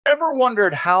Ever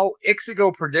wondered how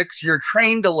ixigo predicts your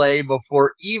train delay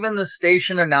before even the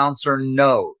station announcer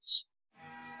knows?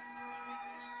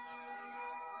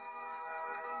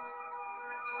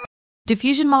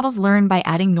 Diffusion models learn by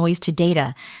adding noise to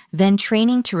data, then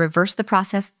training to reverse the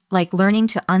process, like learning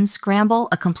to unscramble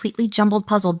a completely jumbled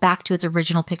puzzle back to its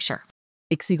original picture.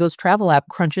 ixigo's travel app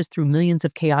crunches through millions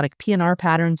of chaotic PNR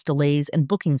patterns, delays, and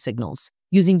booking signals.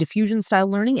 Using diffusion-style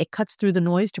learning, it cuts through the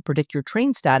noise to predict your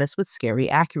train status with scary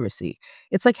accuracy.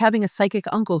 It's like having a psychic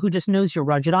uncle who just knows your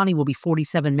Rajdhani will be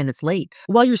 47 minutes late,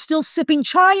 while you're still sipping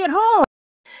chai at home.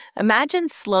 Imagine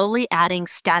slowly adding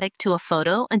static to a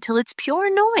photo until it's pure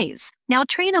noise. Now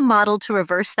train a model to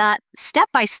reverse that. Step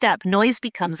by step, noise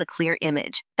becomes a clear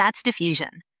image. That's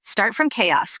diffusion. Start from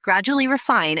chaos, gradually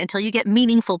refine until you get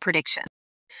meaningful prediction.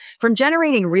 From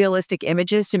generating realistic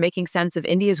images to making sense of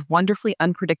India's wonderfully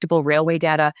unpredictable railway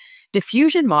data,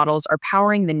 diffusion models are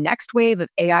powering the next wave of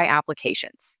AI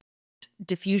applications.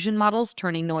 Diffusion models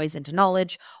turning noise into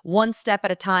knowledge, one step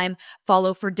at a time,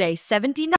 follow for day 79.